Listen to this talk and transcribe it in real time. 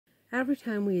Every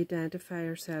time we identify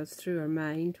ourselves through our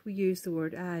mind, we use the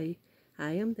word I.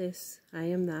 I am this, I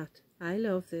am that, I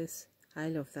love this, I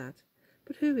love that.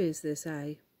 But who is this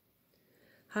I?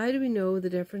 How do we know the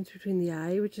difference between the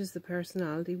I, which is the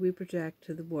personality we project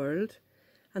to the world,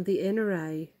 and the inner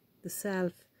I, the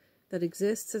self, that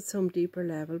exists at some deeper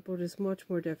level but is much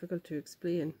more difficult to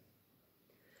explain?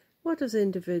 What does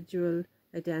individual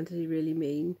identity really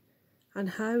mean?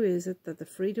 And how is it that the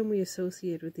freedom we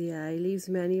associate with the I leaves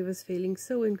many of us feeling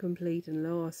so incomplete and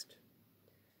lost?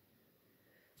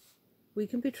 We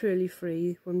can be truly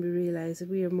free when we realise that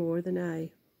we are more than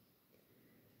I.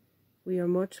 We are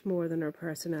much more than our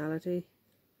personality.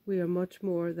 We are much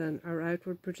more than our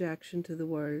outward projection to the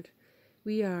world.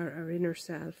 We are our inner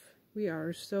self. We are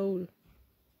our soul.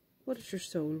 What does your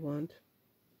soul want?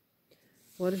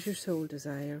 What does your soul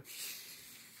desire?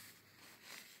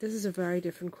 This is a very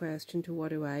different question to what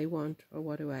do I want or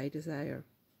what do I desire.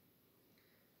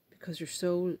 Because your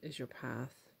soul is your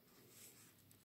path.